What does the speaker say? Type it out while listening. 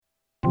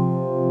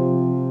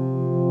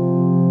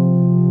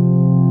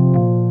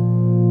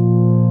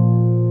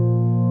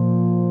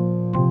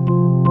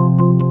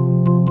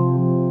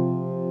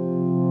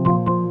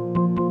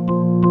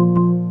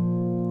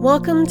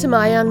Welcome to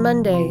My on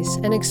Mondays,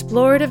 an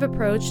explorative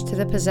approach to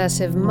the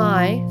possessive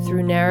my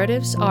through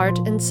narratives, art,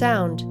 and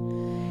sound.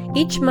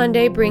 Each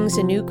Monday brings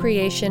a new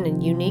creation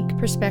and unique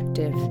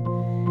perspective.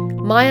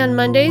 My on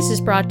Mondays is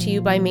brought to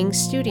you by Ming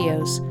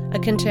Studios, a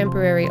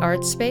contemporary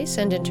art space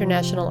and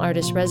international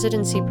artist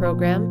residency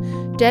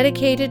program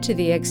dedicated to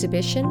the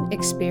exhibition,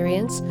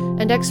 experience,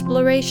 and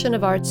exploration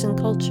of arts and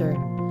culture.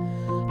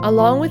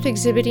 Along with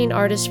exhibiting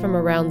artists from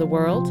around the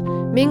world,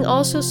 Ming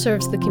also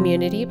serves the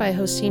community by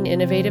hosting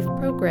innovative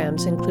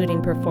programs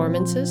including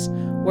performances,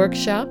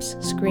 workshops,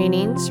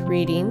 screenings,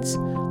 readings,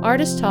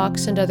 artist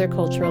talks, and other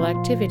cultural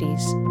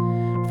activities.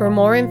 For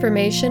more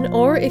information,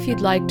 or if you'd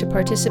like to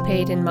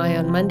participate in My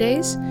on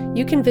Mondays,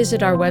 you can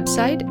visit our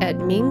website at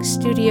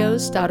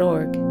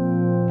mingstudios.org.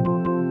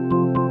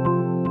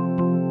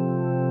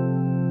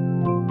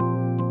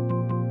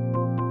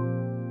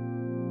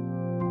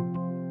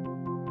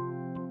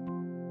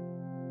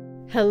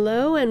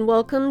 Hello and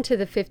welcome to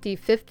the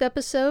 55th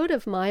episode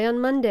of My on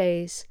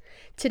Mondays.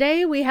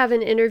 Today we have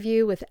an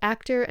interview with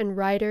actor and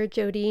writer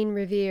Jodine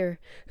Revere,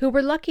 who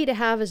we're lucky to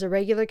have as a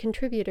regular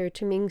contributor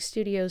to Ming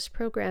Studios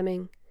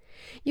programming.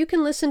 You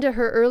can listen to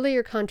her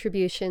earlier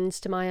contributions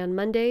to My on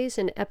Mondays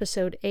in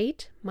Episode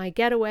 8, My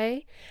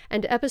Getaway,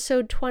 and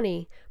Episode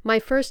 20, My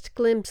First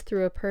Glimpse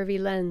Through a Pervy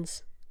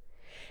Lens.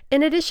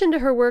 In addition to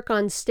her work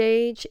on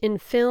stage, in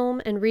film,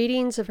 and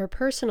readings of her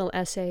personal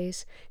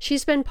essays,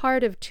 she's been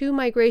part of two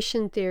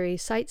migration theory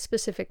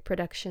site-specific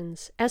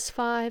productions,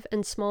 S5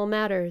 and Small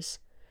Matters.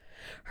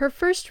 Her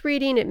first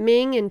reading at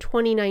Ming in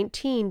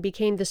 2019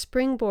 became the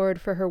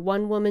springboard for her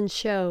one-woman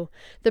show,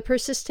 The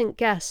Persistent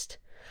Guest,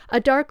 a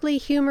darkly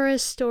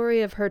humorous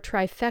story of her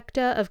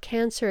trifecta of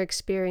cancer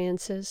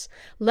experiences,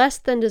 less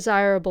than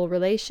desirable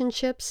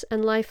relationships,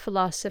 and life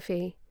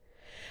philosophy.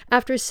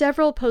 After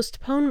several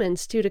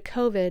postponements due to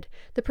COVID,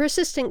 The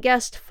Persistent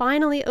Guest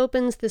finally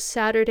opens this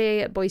Saturday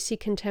at Boise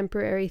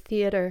Contemporary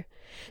Theater.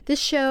 This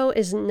show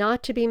is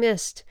not to be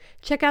missed.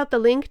 Check out the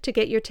link to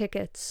get your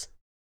tickets.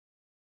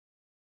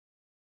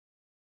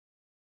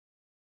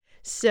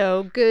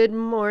 So, good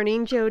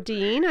morning,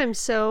 Jodine. I'm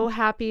so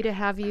happy to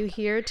have you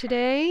here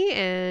today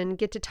and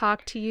get to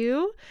talk to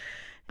you.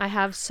 I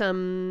have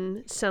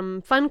some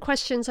fun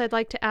questions I'd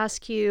like to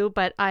ask you,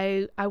 but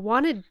I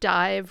want to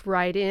dive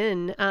right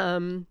in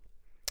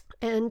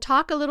and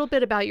talk a little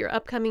bit about your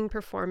upcoming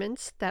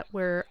performance that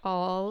we're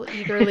all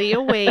eagerly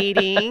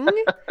awaiting.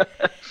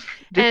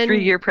 The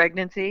 3-year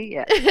pregnancy,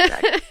 yeah.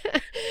 Exactly.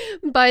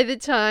 By the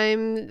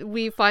time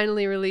we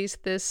finally release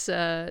this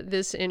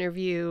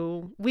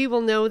interview, we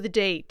will know the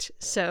date.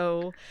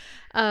 So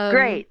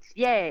great,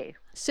 yay!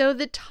 So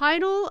the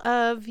title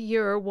of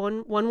your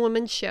one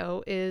woman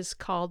show is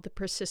called The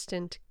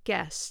Persistent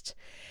Guest,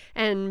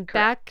 and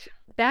Correct.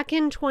 back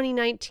in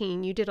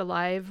 2019, you did a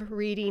live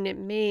reading at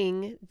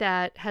Ming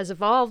that has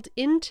evolved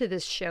into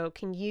this show.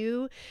 Can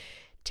you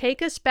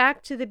take us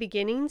back to the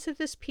beginnings of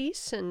this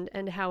piece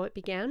and how it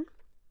began?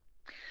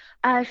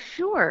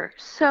 Sure.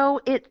 So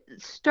it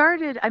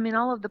started,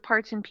 all of the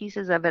parts and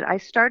pieces of it, I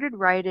started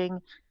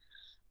writing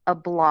a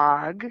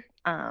blog.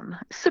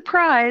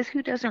 Surprise,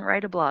 who doesn't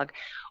write a blog?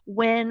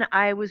 When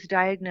I was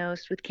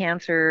diagnosed with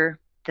cancer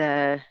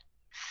the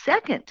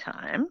second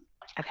time,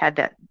 I've had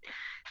that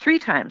 3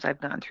 times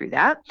I've gone through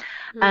that.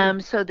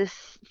 So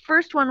this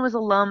first one was a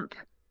lump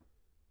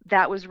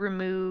that was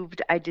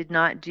removed. I did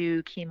not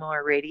do chemo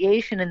or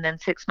radiation. And then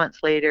 6 months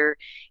later,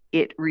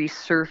 it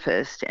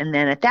resurfaced. And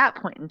then at that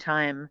point in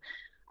time,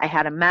 I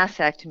had a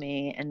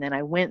mastectomy. And then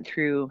I went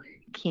through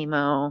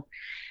chemo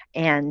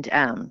and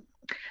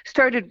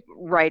started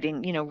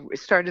writing,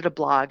 started a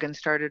blog and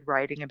started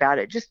writing about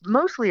it, just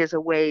mostly as a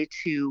way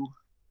to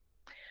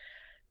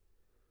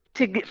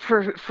get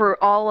for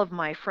all of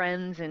my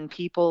friends and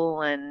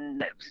people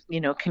and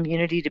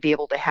community to be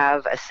able to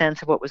have a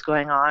sense of what was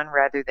going on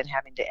rather than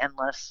having to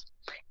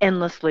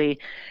endlessly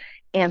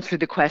answer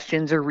the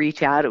questions or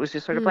reach out. It was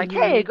just sort of like,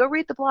 hey, go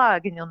read the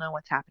blog and you'll know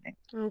what's happening.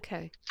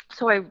 Okay.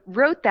 So I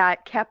wrote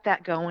that, kept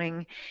that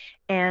going,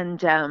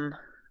 and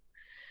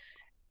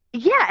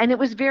and it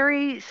was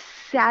very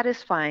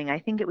satisfying. I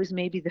think it was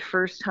maybe the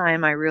first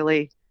time I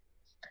really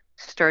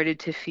started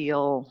to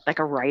feel like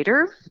a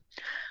writer.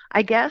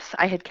 I guess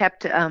I had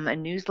kept a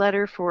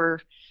newsletter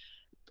for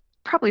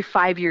probably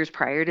 5 years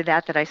prior to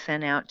that I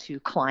sent out to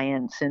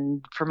clients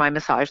and for my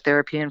massage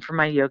therapy and for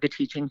my yoga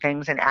teaching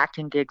things and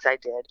acting gigs I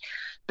did.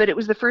 But it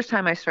was the first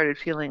time I started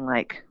feeling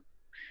like,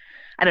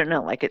 I don't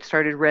know, like it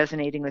started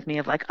resonating with me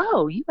of like,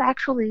 oh, you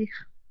actually,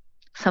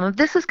 some of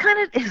this is kind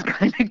of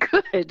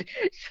good.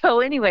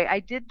 So anyway, I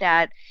did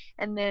that.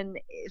 And then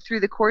through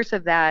the course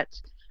of that,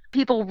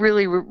 people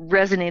really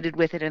resonated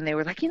with it and they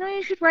were like,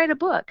 you should write a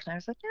book. And I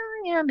was like,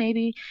 oh, yeah,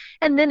 maybe.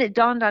 And then it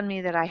dawned on me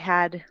that I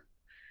had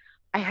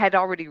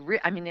already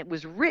it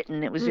was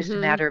written. It was just a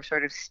matter of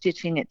sort of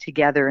stitching it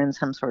together in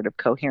some sort of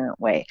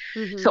coherent way.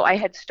 So I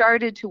had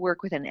started to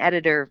work with an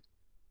editor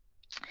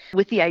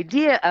with the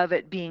idea of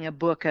it being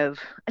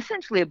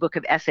essentially a book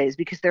of essays,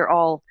 because they're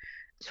all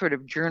sort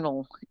of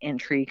journal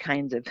entry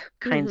kinds of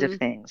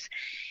things.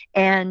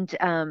 And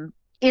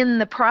in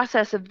the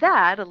process of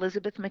that,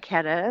 Elizabeth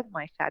Makeda,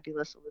 my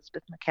fabulous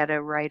Elizabeth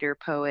Makeda, writer,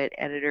 poet,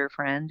 editor,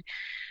 friend,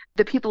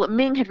 the people at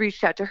Ming had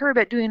reached out to her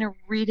about doing a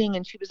reading,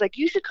 and she was like,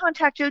 you should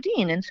contact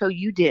Jodine. And so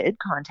you did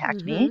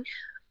contact me.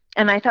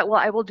 And I thought, well,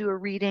 I will do a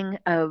reading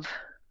of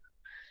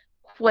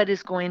what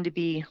is going to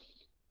be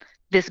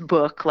this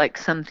book, like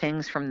some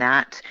things from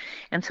that.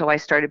 And so I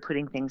started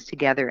putting things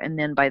together. And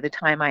then by the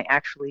time I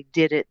actually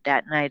did it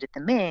that night at the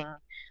Ming,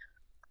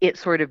 it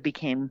sort of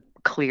became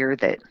clear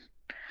that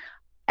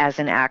as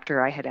an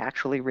actor, I had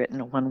actually written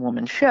a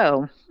one-woman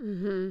show,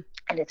 and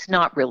it's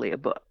not really a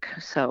book.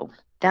 So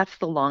that's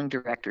the long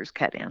director's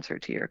cut answer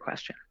to your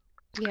question.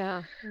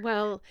 Yeah.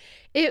 Well,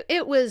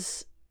 it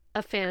was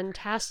a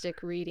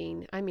fantastic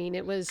reading. I mean,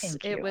 it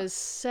was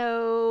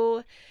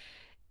so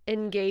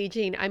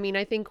engaging. I mean,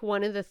 I think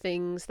one of the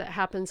things that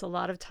happens a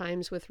lot of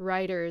times with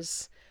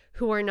writers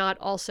who are not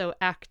also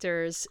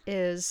actors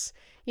is,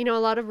 you know, a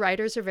lot of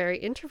writers are very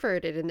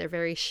introverted and they're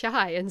very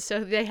shy, and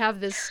so they have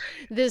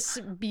this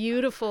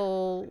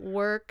beautiful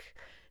work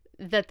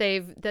that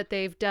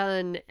they've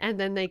done, and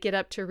then they get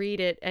up to read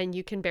it and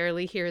you can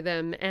barely hear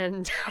them,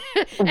 and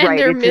and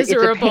they're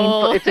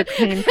miserable. It's a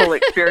painful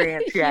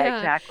experience. Yeah,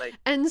 exactly.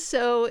 And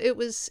so it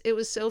was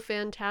so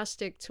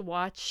fantastic to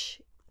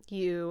watch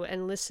you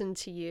and listen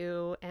to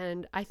you,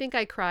 and I think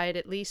I cried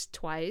at least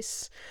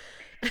twice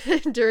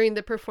during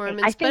the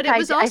performance. I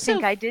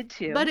think I did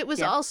too. But it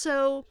was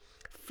also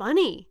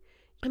funny.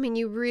 I mean,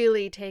 you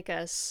really take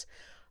us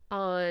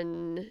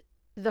on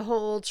the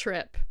whole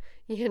trip,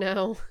 you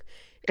know.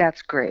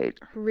 That's great.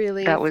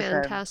 Really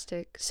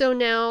fantastic. So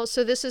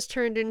this has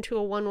turned into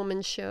a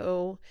one-woman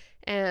show,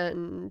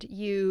 and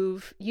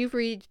you've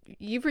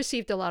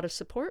received a lot of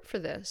support for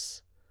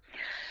this.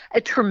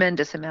 A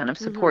tremendous amount of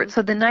support.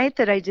 So the night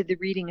that I did the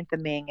reading at the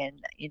Ming,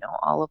 and you know,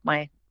 all of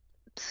my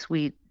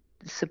sweet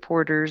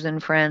supporters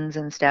and friends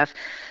and stuff,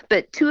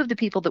 but two of the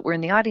people that were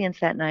in the audience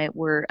that night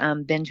were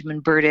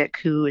Benjamin Burdick,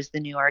 who is the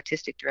new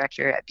artistic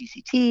director at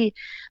BCT,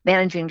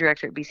 managing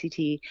director at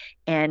BCT,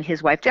 and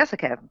his wife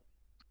Jessica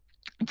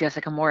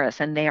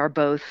Morris, and they are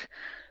both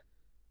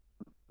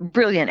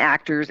brilliant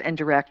actors and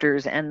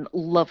directors and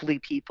lovely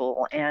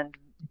people and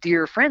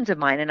dear friends of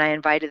mine, and I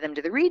invited them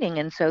to the reading.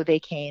 And so they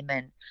came,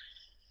 and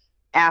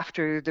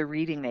after the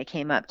reading they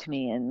came up to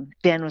me, and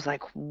Ben was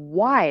like,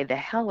 why the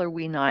hell are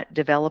we not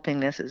developing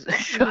this as a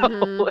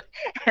show?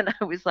 And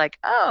I was like,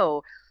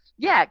 oh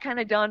yeah, it kind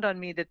of dawned on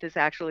me that this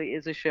actually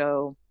is a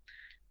show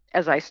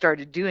as I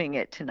started doing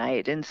it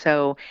tonight. And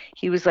so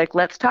he was like,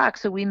 let's talk.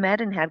 So we met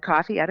and had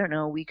coffee, I don't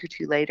know, a week or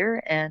two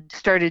later, and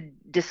started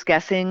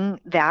discussing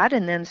that,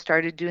 and then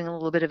started doing a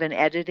little bit of an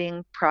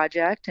editing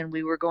project. And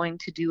we were going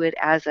to do it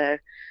as a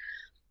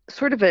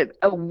sort of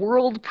a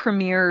world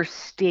premiere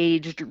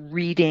staged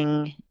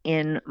reading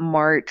in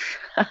March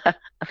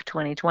of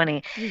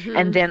 2020.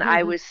 And then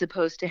I was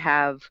supposed to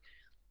have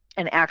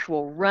an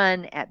actual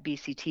run at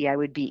BCT. I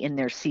would be in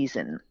their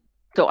season.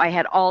 So I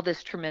had all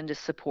this tremendous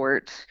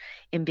support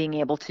in being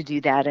able to do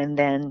that. And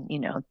then, you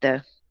know,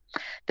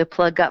 the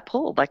plug got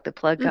pulled, like the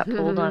plug got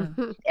pulled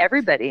on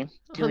everybody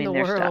doing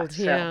their stuff.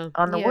 So,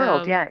 on the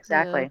world. Yeah,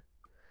 exactly. Yeah.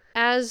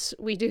 As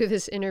we do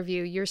this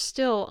interview, you're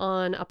still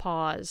on a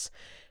pause,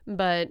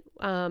 but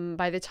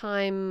by the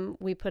time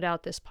we put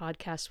out this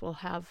podcast, we'll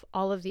have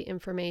all of the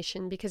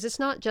information, because it's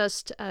not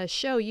just a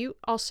show. You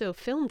also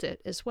filmed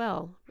it as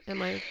well.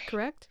 Am I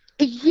correct?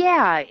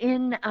 Yeah.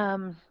 In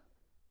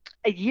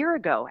a year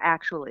ago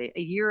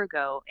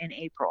in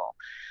April,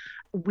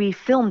 we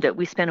filmed it.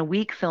 We spent a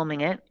week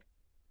filming it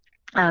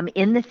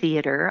in the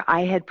theater.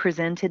 I had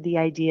presented the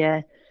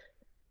idea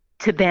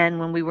to Ben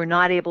when we were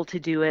not able to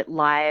do it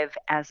live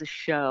as a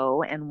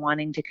show, and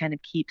wanting to kind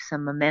of keep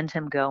some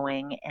momentum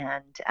going.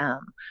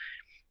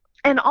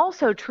 And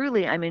also,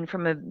 truly, I mean,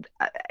 from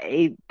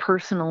a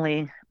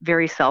personally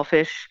very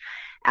selfish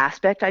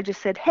aspect, I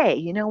just said, hey,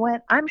 you know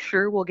what? I'm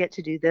sure we'll get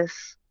to do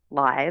this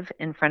live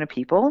in front of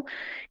people,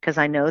 because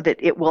I know that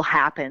it will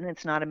happen.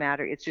 It's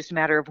just a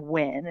matter of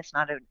when. It's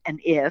not an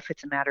if,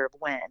 it's a matter of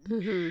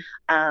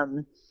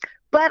when.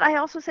 But I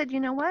also said, you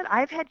know what?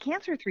 I've had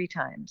cancer 3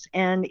 times.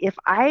 And if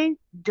I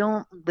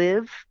don't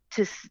live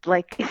to,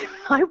 like,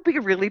 I would be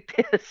really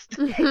pissed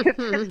if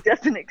this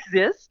doesn't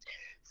exist.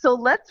 So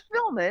let's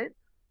film it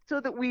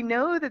so that we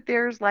know that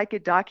there's like a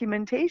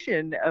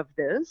documentation of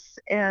this.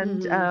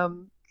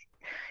 And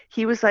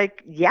he was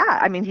like, yeah,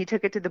 I mean, he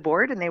took it to the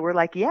board and they were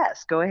like,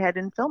 yes, go ahead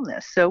and film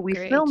this. So we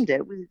filmed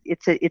it.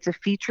 It's a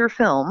feature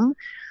film,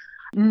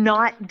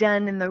 not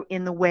done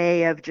in the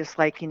way of just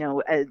like, you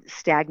know, a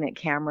stagnant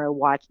camera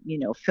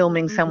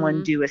filming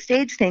someone do a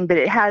stage thing, but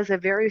it has a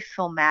very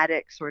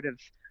filmatic sort of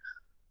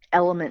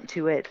element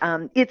to it.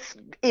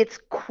 It's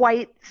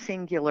quite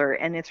singular,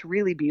 and it's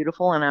really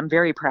beautiful, and I'm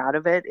very proud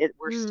of it.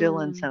 We're still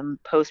in some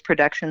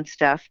post-production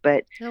stuff,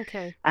 but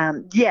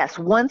yes,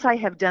 once I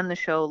have done the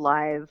show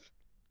live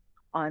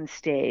on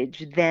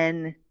stage,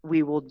 then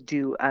we will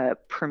do a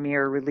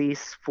premiere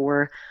release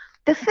for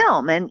the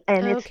film, and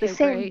it's the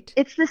same. Great.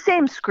 It's the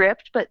same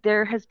script, but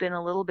there has been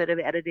a little bit of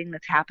editing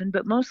that's happened.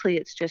 But mostly,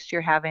 it's just you're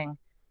having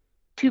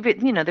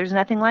there's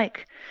nothing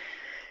like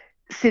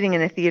sitting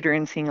in a theater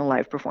and seeing a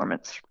live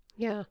performance.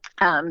 Yeah.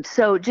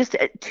 So just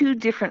two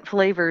different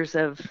flavors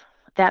of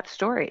that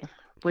story,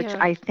 which Yeah.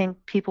 I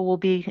think people will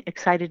be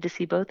excited to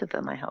see both of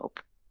them, I hope.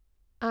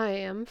 I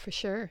am for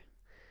sure.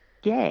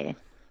 Yay.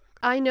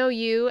 I know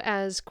you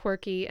as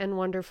quirky and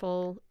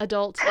wonderful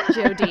adult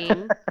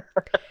Jodine,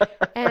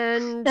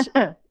 and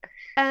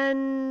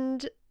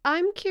and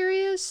I'm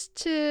curious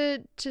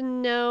to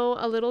know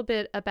a little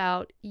bit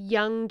about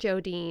young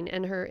Jodine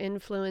and her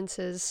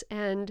influences.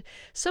 And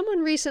someone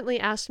recently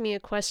asked me a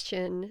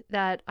question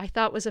that I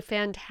thought was a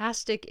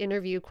fantastic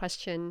interview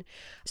question.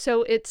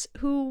 So it's,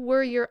 who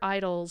were your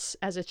idols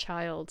as a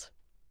child?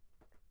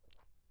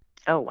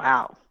 Oh,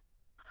 wow.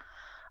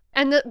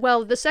 And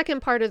the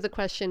second part of the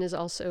question is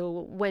also,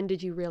 when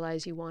did you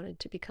realize you wanted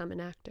to become an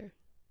actor?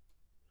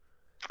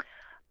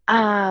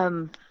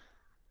 Um,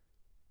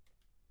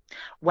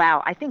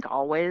 wow. I think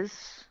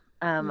always.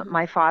 Hmm.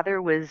 My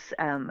father was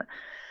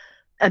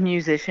a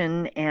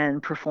musician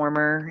and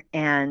performer,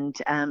 and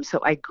so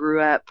I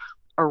grew up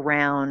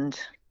around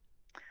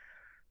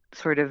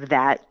sort of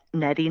that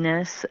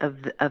nuttiness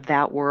of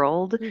that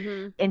world.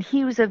 Hmm. And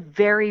he was a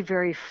very,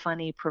 very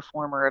funny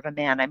performer of a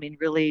man. I mean,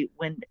 really,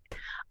 when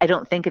I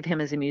don't think of him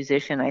as a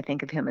musician, I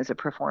think of him as a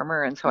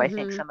performer, and so I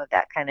think Hmm. some of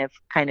that kind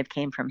of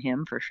came from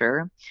him for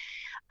sure.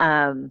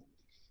 Um,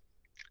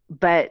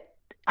 but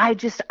I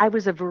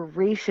was a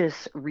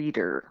voracious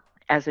reader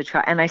as a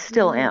child, and I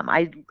still Hmm. am.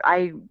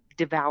 I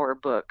devour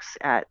books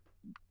at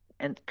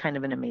and kind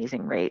of an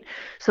amazing rate.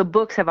 So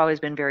books have always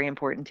been very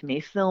important to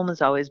me. Film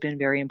has always been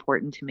very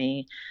important to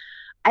me.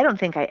 I don't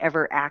think I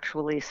ever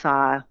actually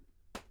saw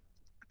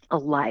a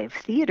live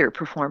theater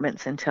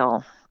performance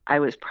until I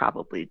was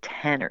probably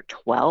 10 or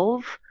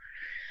 12.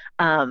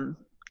 Um,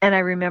 and I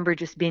remember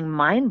just being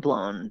mind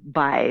blown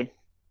by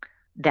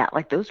that.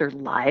 Like, those are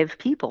live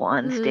people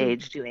on Hmm.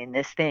 stage doing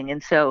this thing.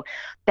 And so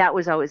that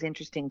was always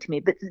interesting to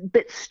me.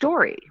 But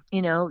story,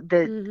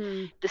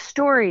 Hmm. the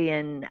story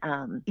and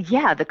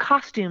yeah, the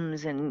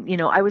costumes. And,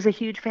 I was a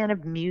huge fan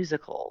of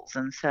musicals.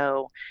 And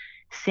so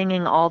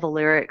singing all the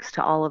lyrics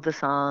to all of the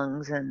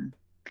songs and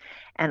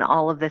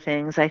all of the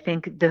things. I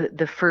think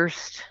the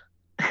first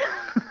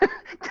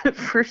the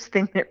first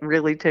thing that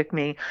really took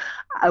me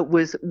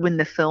was when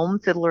the film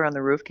Fiddler on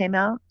the Roof came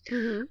out.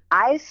 Hmm.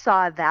 I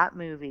saw that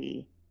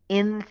movie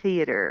in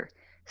theater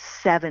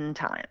 7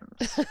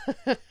 times,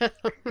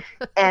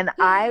 and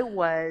I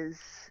was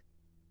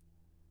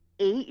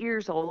 8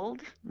 years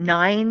old,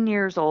 9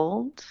 years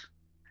old,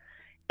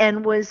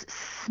 and was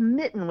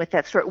smitten with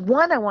that story.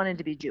 One, I wanted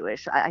to be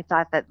Jewish. I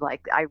thought that,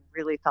 like, I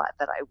really thought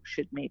that I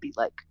should maybe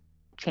like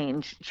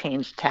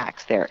change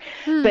tax there.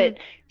 Hmm. But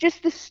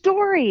just the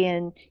story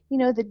and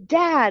the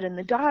dad and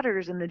the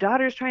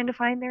daughters trying to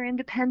find their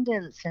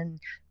independence and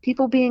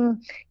people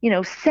being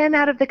sent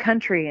out of the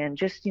country and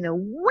just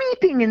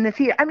weeping in the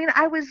theater. I mean,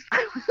 I was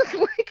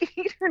like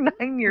 8 or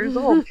 9 years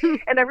old,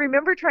 and I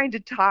remember trying to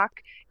talk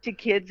to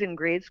kids in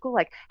grade school,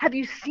 like, have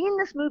you seen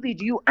this movie?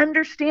 Do you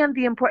understand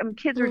the important?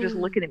 Kids were just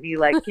Hmm. looking at me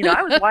like,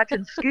 I was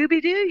watching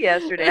Scooby Doo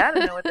yesterday. I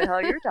don't know what the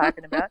hell you're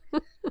talking about.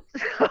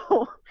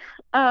 So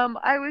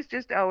I was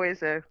just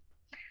always a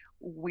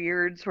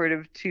weird, sort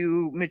of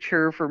too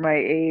mature for my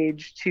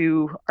age,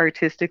 too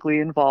artistically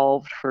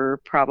involved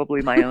for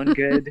probably my own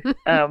good,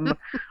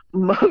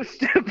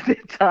 most of the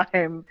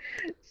time.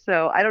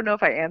 So I don't know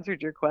if I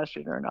answered your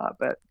question or not,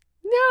 but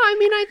No, I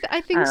mean,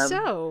 I think um,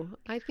 so.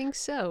 I think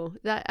so.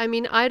 That, I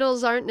mean,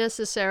 idols aren't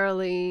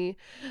necessarily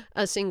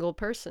a single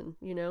person,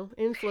 you know.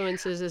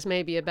 Influences is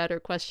maybe a better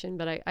question,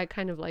 but I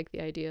kind of like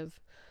the idea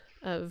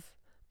of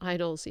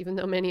idols, even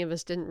though many of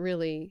us didn't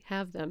really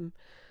have them.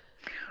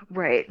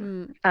 right.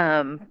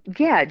 Mm,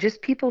 Yeah,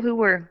 just people who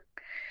were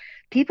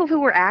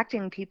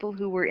acting, people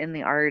who were in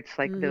the arts,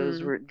 like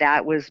mm-hmm.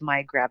 that was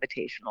my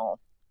gravitational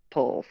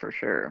pull for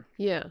sure.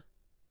 Yeah.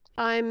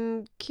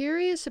 I'm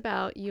curious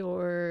about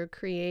your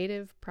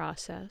creative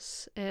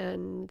process,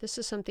 and this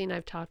is something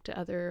I've talked to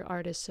other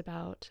artists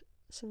about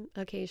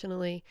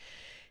occasionally.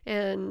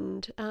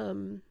 And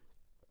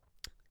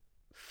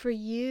for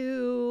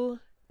you,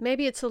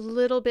 maybe it's a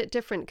little bit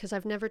different because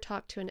I've never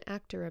talked to an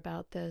actor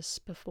about this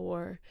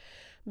before.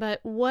 But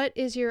what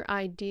is your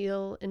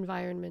ideal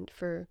environment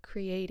for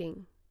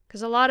creating?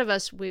 Because a lot of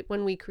us,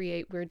 when we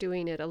create, we're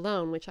doing it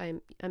alone, which I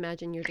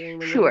imagine you're doing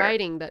when you're Sure.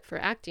 writing. But for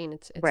acting,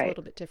 it's a Right.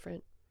 little bit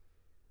different.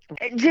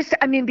 Just,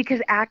 I mean,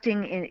 because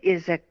acting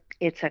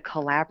it's a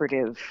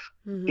collaborative,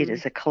 it Mm-hmm.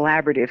 is a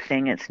collaborative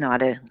thing. It's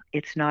not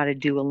a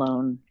do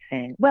alone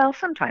thing. Well,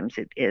 sometimes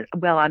it is.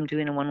 Well, I'm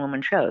doing a one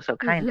woman show, so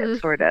kind of,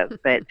 sort of,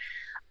 Mm-hmm.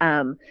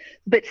 um,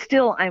 but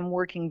still, I'm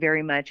working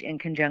very much in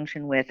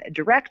conjunction with a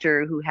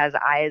director who has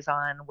eyes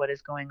on what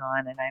is going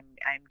on, and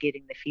I'm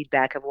getting the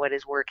feedback of what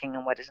is working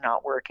and what is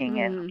not working,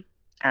 and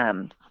Mm-hmm.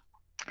 um,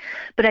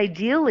 but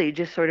ideally,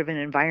 just sort of an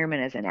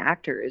environment as an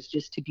actor is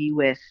just to be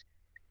with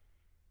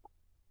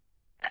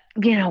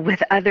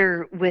with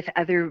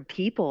other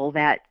people,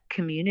 that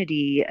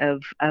community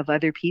of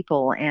other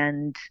people,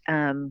 and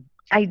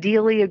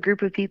ideally a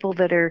group of people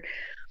that are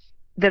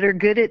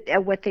good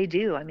at what they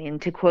do. I mean,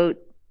 to quote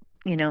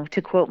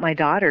to quote my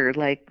daughter,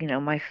 like,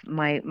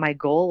 my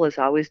goal is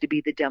always to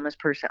be the dumbest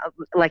person.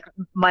 Like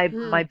my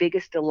Mhm.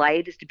 biggest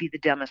delight is to be the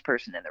dumbest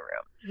person in the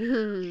room.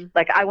 Mhm.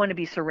 Like I want to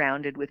be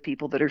surrounded with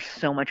people that are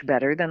so much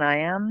better than I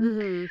am,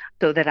 Mhm.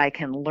 so that I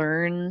can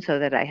learn, so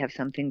that I have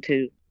something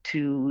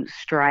to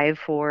strive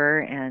for.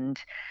 And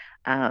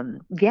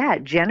yeah,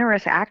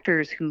 generous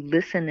actors who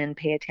listen and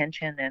pay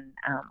attention, and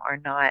are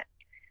not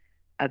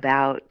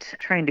about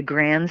trying to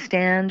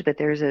grandstand, but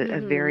there's a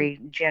Mhm. very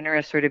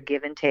generous sort of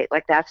give and take.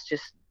 Like that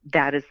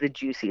is the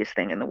juiciest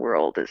thing in the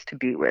world, is to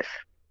be with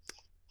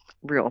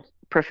real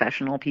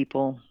professional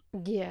people.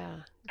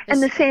 Yeah.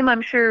 And the It's, same,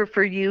 I'm sure,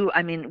 for you.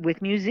 I mean,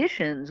 with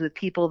musicians, with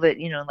people that,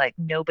 like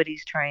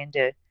nobody's trying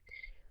to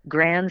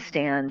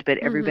grandstand, but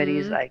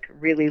everybody's mhm. like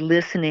really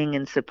listening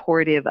and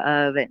supportive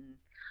of, and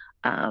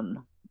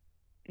um,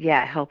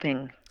 yeah,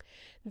 helping.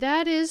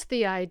 That is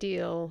the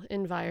ideal Yeah.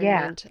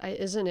 environment,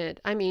 isn't it?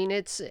 I mean,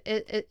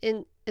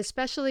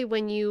 especially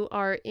when you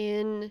are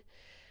in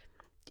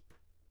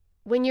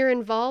when you're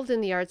involved in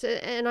the arts,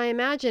 and I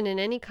imagine in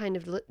any kind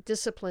of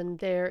discipline,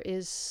 there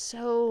is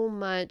so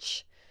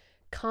much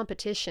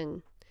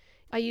competition.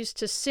 I used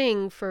to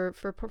sing for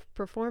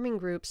performing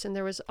groups, and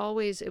there was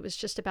always, it was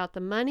just about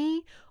the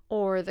money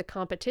or the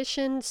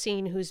competition,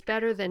 seeing who's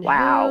better than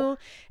Wow. who,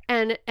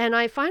 and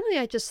I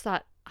just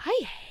thought,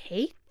 I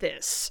hate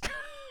this.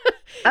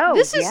 Oh,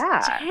 This is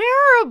yeah.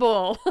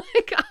 terrible.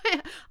 Like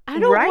I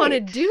don't want to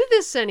Right. do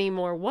this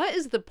anymore. What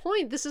is the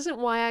point? This isn't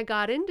why I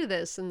got into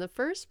this in the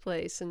first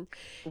place. And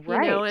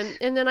Right.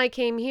 and then I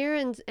came here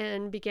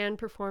and began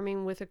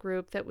performing with a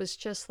group that was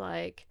just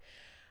like,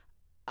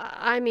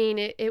 I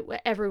mean,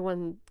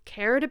 everyone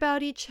cared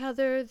about each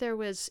other.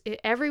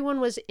 Everyone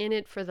was in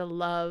it for the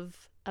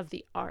love of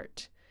the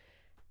art.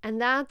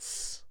 And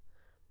that's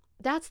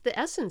the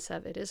essence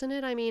of it, isn't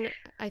it? I mean,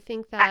 I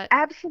think that,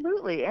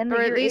 Absolutely. And or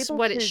that at you're least able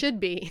what it to. should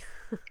be.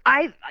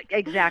 I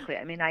Exactly.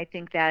 I mean, I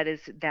think that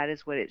is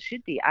what it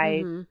should be.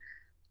 Mhm.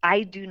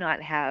 I do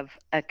not have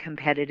a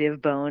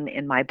competitive bone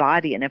in my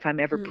body, and if I'm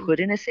ever Mhm. put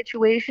in a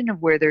situation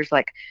of where there's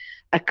like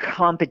a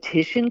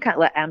competition,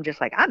 I'm just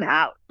like, I'm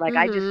out. Like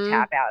I just Mhm.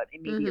 tap out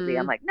immediately.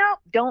 I'm Mhm. like, no,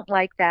 don't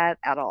like that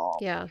at all.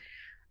 Yeah.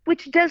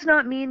 Which does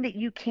not mean that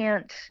you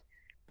can't.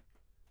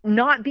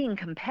 Not being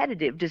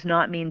competitive does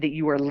not mean that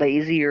you are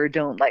lazy, or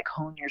don't like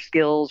hone your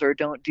skills, or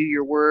don't do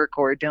your work,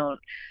 or don't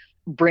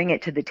bring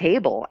it to the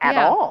table at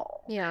Yeah.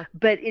 all. Yeah.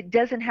 But it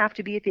doesn't have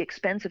to be at the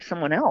expense of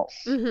someone else,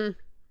 Mhm.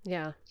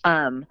 Yeah.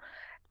 um,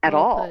 at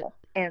Well put. all.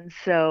 And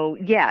so,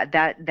 yeah,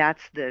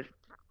 that's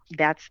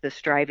the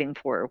striving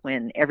for,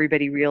 when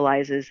everybody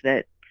realizes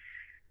that,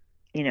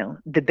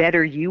 the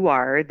better you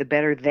are, the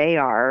better they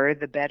are,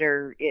 the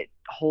better it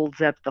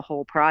holds up the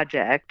whole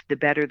project, the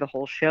better the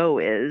whole show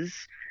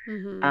is.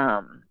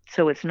 Mhm.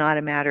 So it's not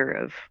a matter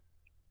of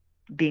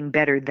being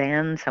better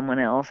than someone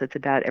else. It's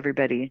about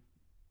everybody,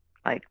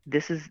 like,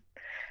 this is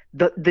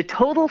the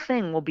total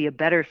thing will be a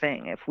better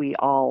thing if we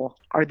all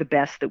are the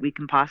best that we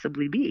can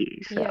possibly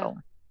be. Yeah. So,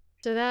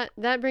 So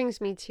that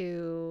brings me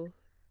to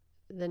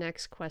the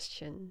next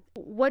question.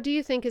 What do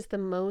you think is the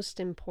most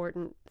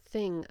important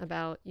thing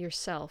about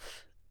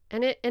yourself?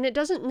 And it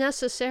doesn't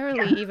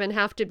necessarily even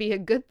have to be a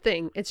good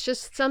thing. It's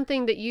just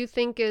something that you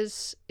think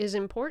is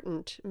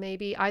important,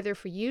 maybe either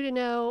for you to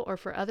know or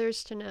for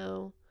others to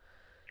know.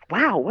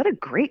 wow, what a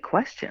great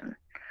question.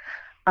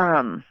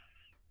 Um,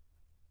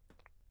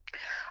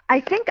 I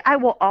think I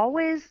will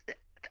always,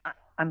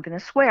 I'm going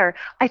to swear,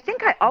 I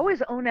think I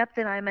always own up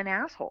that I'm an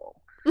asshole.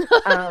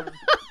 Um,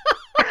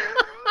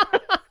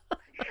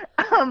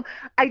 um,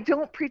 I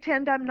don't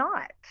pretend I'm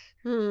not.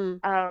 Hmm.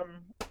 Um,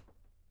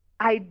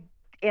 I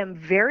am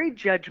very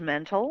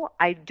judgmental.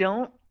 I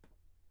don't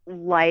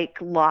like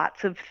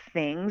lots of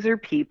things or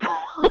people.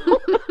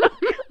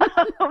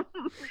 um,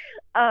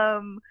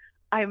 um,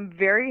 I'm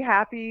very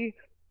happy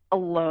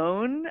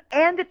alone.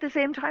 And at the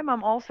same time,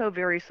 I'm also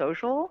very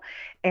social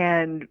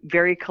and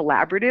very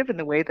collaborative in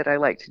the way that I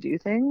like to do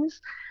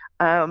things.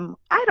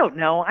 I don't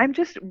know. I'm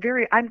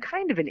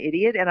kind of an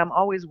idiot, and I'm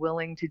always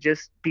willing to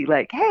just be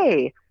like,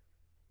 hey,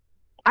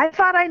 I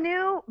thought I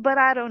knew, but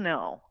I don't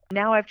know.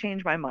 Now I've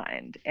changed my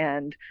mind.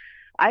 And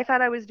I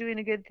thought I was doing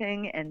a good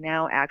thing, and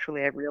now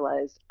actually I've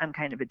realized I'm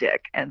kind of a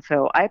dick. And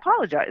so I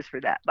apologize for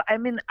that. But I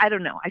mean, I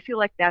don't know. I feel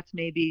like that's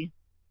maybe,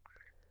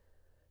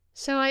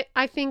 So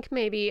I think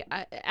maybe,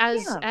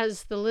 yeah.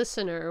 as the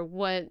listener,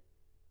 what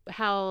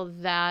how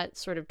that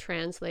sort of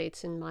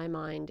translates in my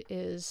mind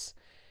is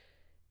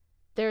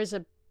there's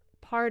a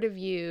part of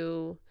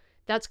you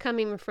that's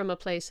coming from a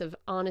place of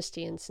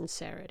honesty and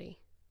sincerity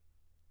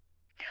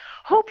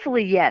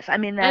Hopefully, yes. I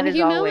mean, that and is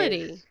always,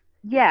 humility.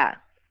 yeah,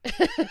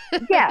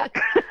 yeah.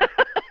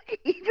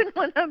 Even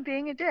when I'm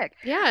being a dick.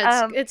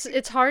 Yeah, Um,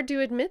 it's hard to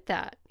admit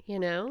that, you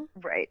know?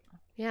 right.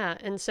 Yeah,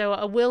 and so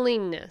a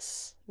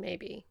willingness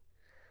maybe.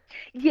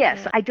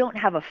 Yes, Yeah. I don't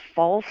have a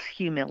false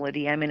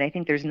humility. I mean, I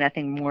think there's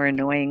nothing more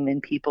annoying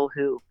than people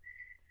who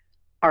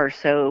are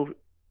so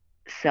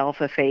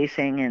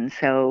self-effacing, and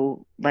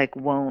so like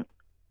won't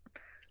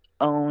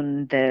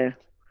own the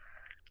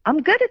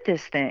I'm good at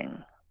this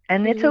thing.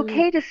 And it's Mm-hmm.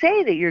 okay to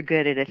say that you're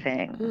good at a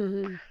thing.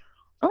 Mm-hmm.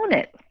 Own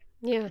it.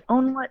 Yeah.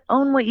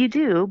 Own what you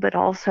do, but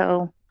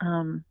also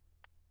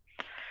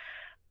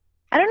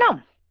I don't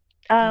know.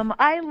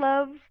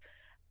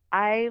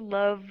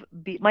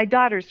 My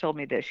daughters told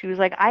me this. She was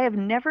like, I have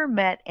never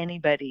met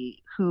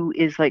anybody who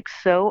is like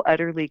so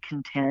utterly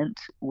content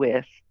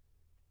with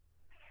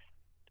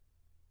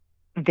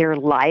their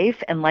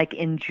life and like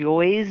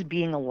enjoys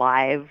being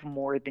alive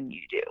more than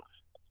you do.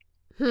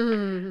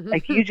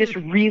 Like you just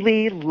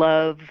really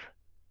love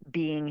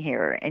being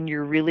here and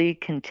you're really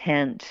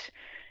content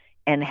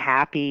and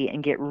happy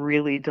and get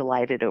really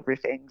delighted over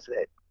things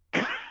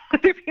that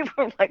other people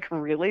are like,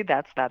 really?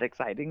 That's not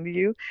exciting to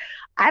you?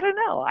 I don't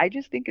know. I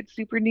just think it's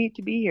super neat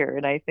to be here.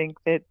 And I think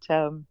that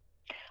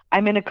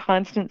I'm in a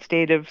constant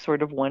state of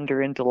sort of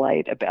wonder and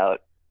delight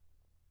about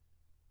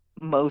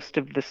most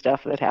of the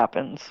stuff that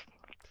happens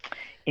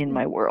in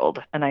my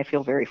world. And I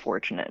feel very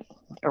fortunate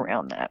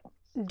around that.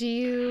 Do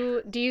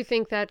you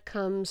think that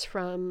comes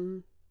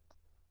from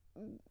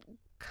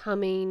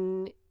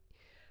coming,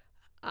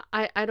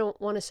 I don't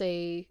want to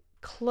say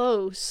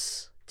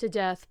close to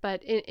death,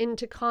 but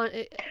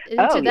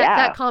Oh, into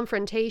that yeah.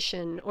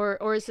 confrontation,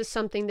 or is this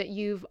something that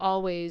you've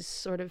always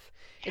sort of,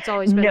 it's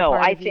always been a No,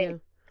 part I of think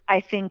you?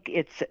 I think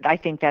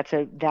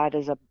that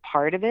is a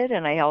part of it.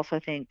 And I also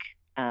think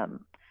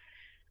um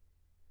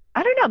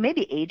I don't know,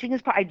 maybe aging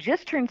is part. I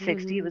just turned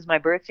 60. It Hmm. was my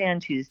birthday on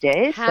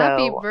Tuesday.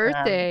 Happy So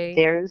birthday.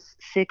 there's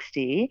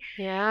 60.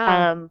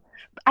 Yeah. Um,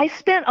 I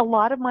spent a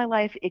lot of my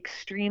life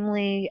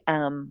extremely,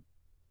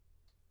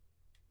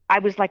 I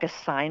was like a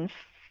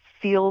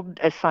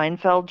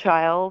Seinfeld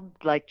child,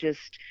 like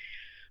just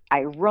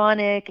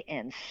ironic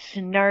and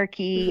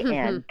snarky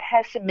and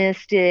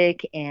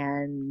pessimistic.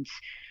 And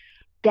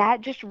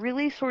that just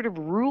really sort of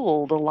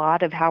ruled a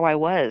lot of how I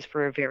was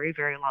for a very,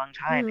 very long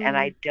time. And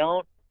Hmm.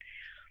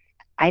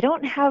 I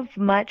don't have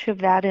much of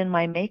that in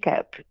my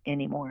makeup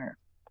anymore.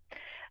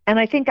 And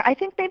I think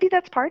maybe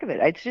that's part of it.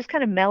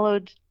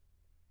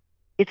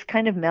 It's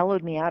kind of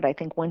mellowed me out. I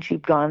think once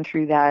you've gone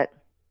through that,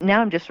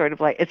 now I'm just sort of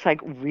like, it's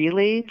like,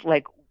 really?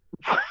 Like,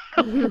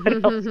 what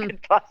else could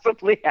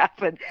possibly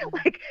happen?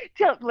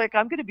 Like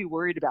I'm going to be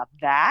worried about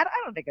that.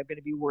 I don't think I'm going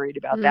to be worried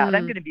about that.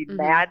 I'm Hmm. going to be Hmm.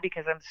 mad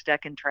because I'm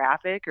stuck in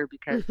traffic or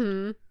because,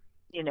 Hmm.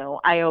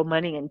 I owe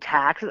money in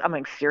taxes. I'm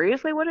like,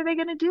 seriously, what are they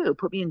going to do?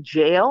 Put me in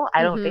jail?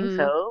 I don't think Hmm.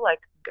 so. Like,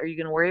 are you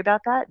going to worry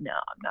about that? No,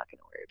 I'm not going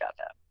to worry about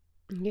that.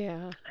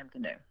 Yeah. I'm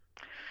going to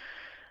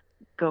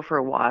go for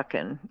a walk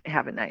and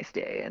have a nice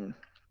day and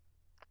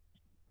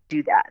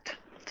do that.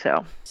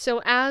 So,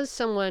 So, as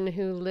someone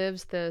who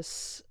lives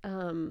this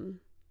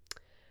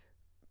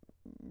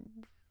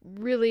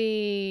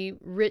really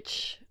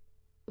rich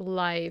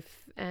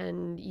life,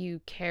 and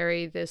you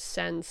carry this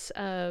sense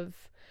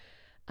of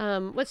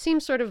what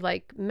seems sort of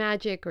like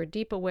magic or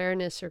deep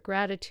awareness or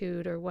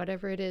gratitude or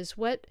whatever it is,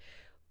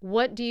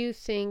 what do you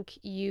think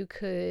you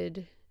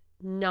could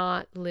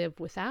not live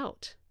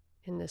without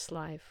in this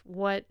life?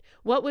 What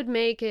would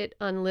make it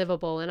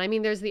unlivable? And I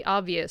mean, there's the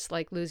obvious,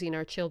 like losing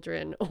our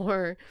children,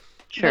 or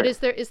but sure. is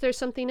there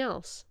something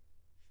else?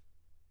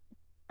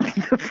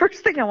 The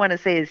first thing I want to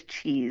say is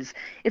cheese.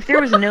 If there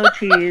was no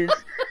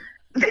cheese,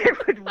 there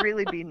would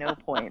really be no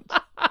point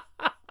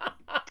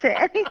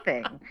to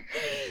anything.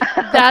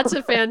 That's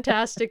a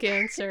fantastic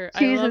answer. I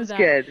Cheese love is that.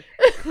 good.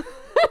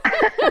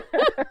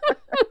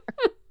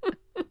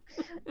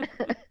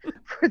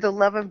 For the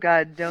love of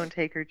God, don't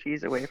take her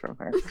cheese away from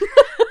her.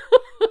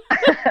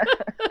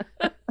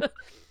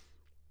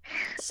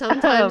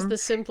 Sometimes um, the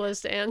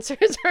simplest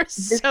answers are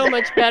this, so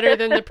much better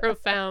than the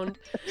profound.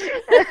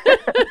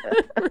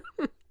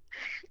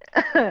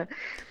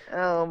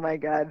 oh my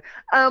God.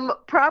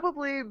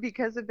 Probably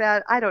because of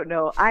that, I don't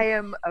know. I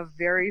am a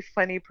very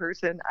funny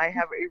person. I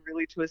have a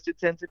really twisted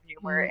sense of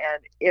humor, Mm,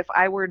 and if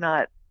I were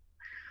not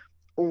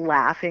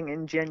laughing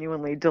and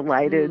genuinely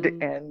delighted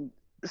mm, and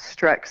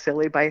struck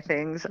silly by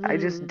things, I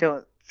just mm.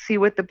 don't see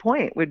what the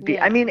point would be.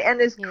 I Yeah. mean,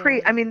 and it's Yeah.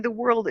 crazy. I mean, the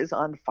world is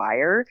on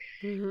fire,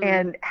 Hmm.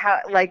 and how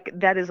like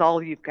that is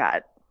all you've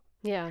got.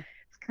 Yeah.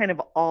 It's kind of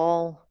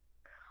all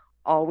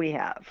we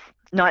have.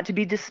 Not to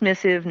be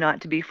dismissive,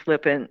 not to be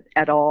flippant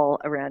at all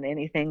around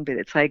anything, but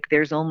it's like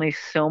there's only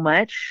so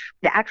much.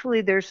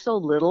 Actually, there's so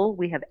little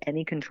we have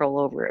any control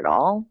over at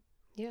all.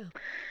 Yeah.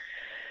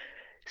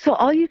 So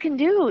all you can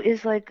do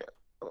is like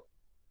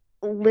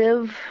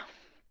live,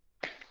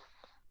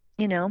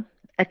 you know,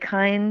 a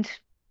kind,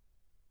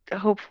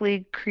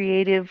 hopefully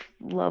creative,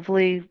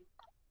 lovely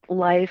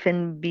life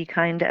and be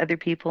kind to other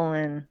people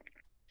and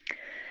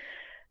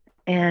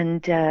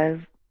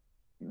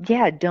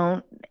yeah,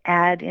 don't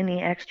add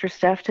any extra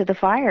stuff to the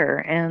fire.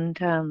 And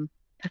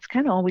that's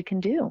kind of all we can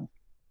do.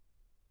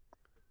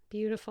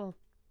 Beautiful.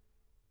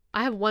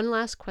 I have one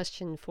last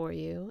question for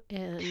you,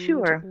 and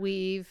Sure.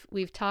 we've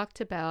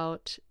talked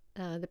about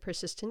the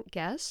persistent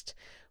guest,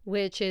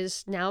 which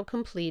is now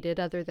completed,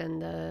 other than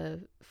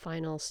the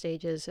final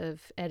stages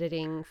of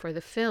editing for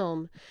the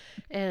film,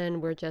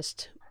 and we're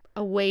just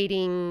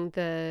awaiting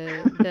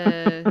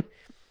The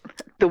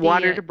the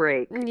water to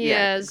break. Yes,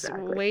 yes,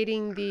 exactly.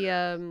 waiting the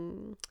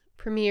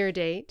premiere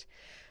date,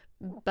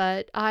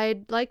 but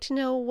I'd like to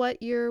know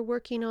what you're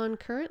working on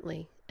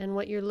currently and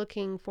what you're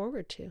looking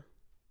forward to.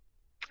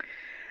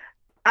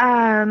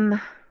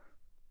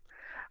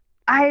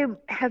 I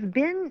have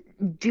been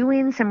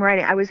doing some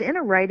writing. I was in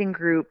a writing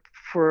group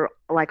for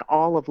like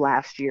all of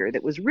last year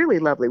that was really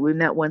lovely. We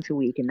met once a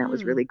week, and that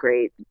was really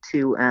great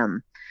to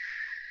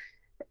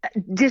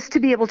just to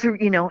be able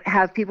to,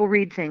 have people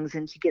read things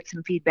and to get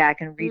some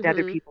feedback and read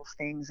other people's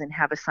things and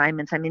have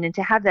assignments. I mean, and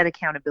to have that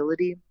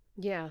accountability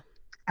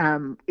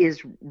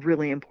is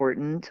really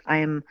important. I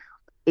am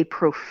a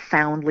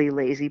profoundly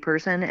lazy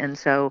person, and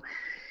so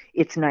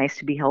it's nice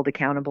to be held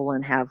accountable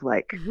and have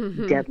like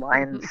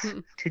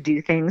deadlines to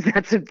do things.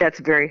 That's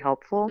very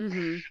helpful.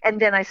 And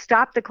then I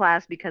stopped the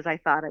class because I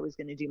thought I was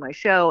going to do my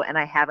show, and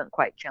I haven't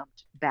quite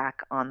jumped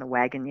back on the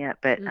wagon yet.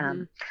 But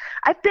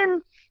I've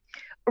been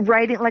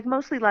writing like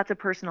mostly lots of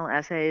personal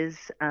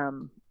essays,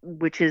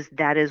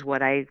 that is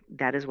what I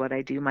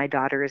do. My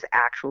daughter is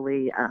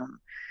actually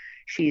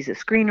she's a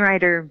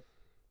screenwriter,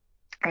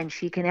 and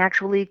she can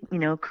actually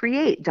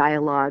create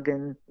dialogue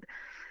and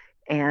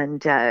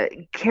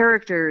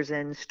characters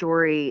and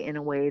story in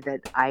a way that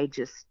I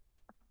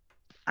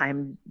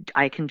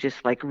can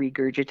just like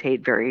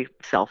regurgitate very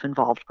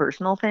self-involved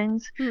personal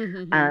things.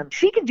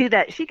 She can do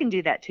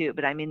that too,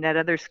 but I mean that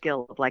other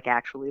skill of like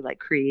actually like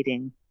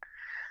creating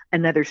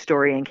another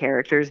story and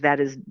characters,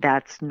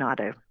 that's not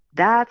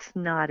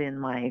in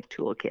my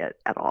toolkit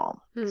at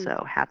all.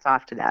 So hats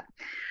off to that.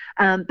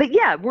 But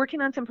yeah,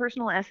 working on some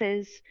personal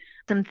essays,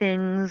 some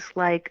things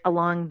like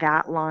along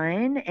that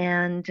line,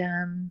 and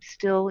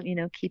still,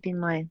 keeping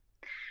my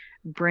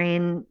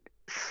brain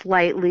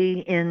slightly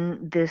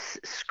in this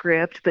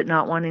script, but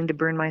not wanting to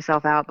burn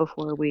myself out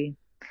before we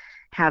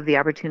have the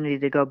opportunity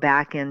to go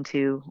back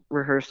into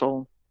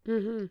rehearsal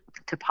to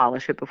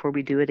polish it before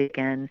we do it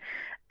again.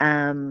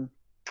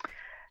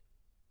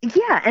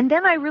 Yeah, and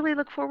then I really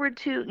look forward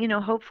to,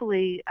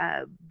 hopefully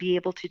be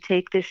able to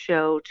take this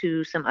show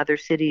to some other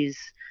cities,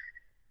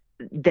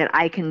 that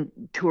I can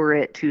tour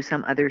it to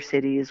some other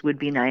cities would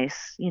be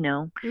nice,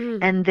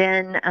 And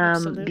then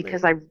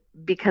because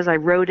I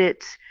wrote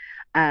it,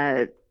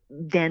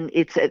 then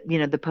it's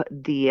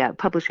the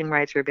publishing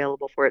rights are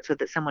available for it so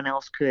that someone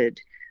else could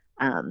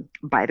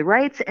buy the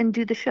rights and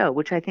do the show,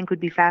 which I think would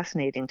be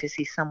fascinating to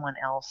see someone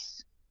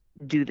else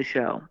do the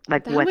show,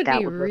 like what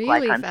that would look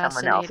like on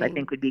someone else. I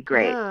think would be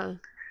great. Yeah.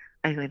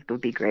 I think it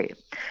would be great.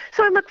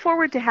 So I look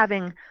forward to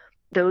having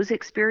those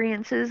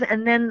experiences,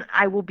 and then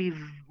I will be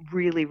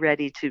really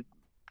ready to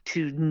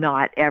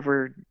not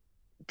ever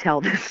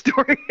tell this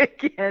story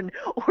again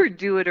or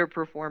do it or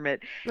perform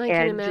it. I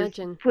can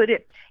imagine. Just put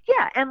it,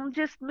 and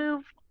just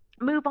move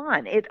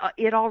on.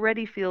 It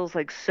already feels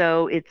like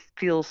it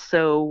feels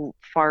so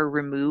far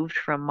removed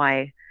from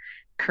my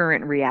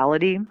current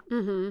reality.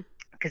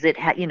 Because it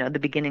had, the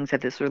beginnings of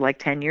this were like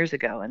 10 years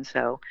ago. And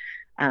so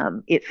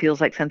it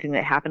feels like something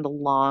that happened a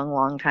long,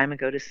 long time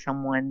ago to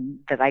someone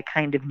that I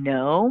kind of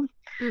know,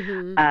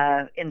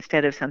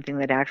 instead of something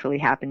that actually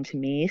happened to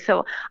me.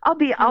 So I'll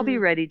be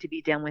ready to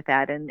be done with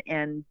that,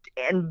 and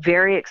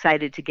very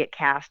excited to get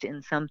cast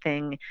in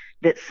something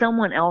that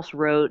someone else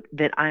wrote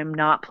that I'm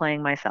not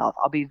playing myself.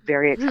 I'll be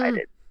very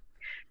excited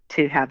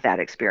to have that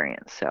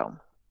experience. So.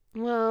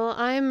 Well,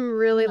 I'm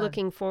really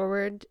looking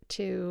forward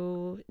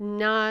to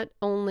not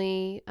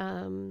only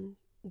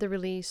the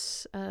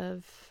release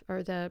or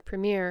the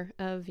premiere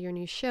of your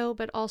new show,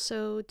 but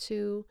also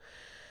to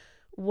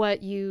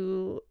what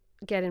you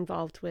get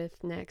involved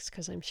with next,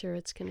 because I'm sure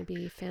it's going to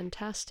be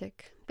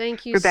fantastic.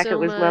 Thank you, Rebecca, so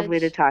much. It was lovely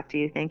to talk to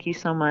you. Thank you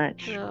so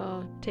much.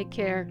 Oh, take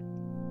care.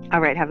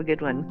 All right, have a good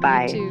one.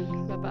 Bye. You too.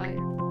 Bye-bye.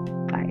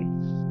 Bye.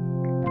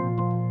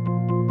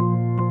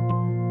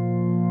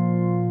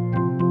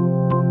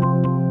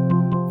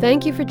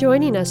 Thank you for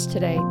joining us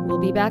today. We'll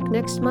be back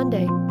next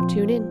Monday.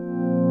 Tune in.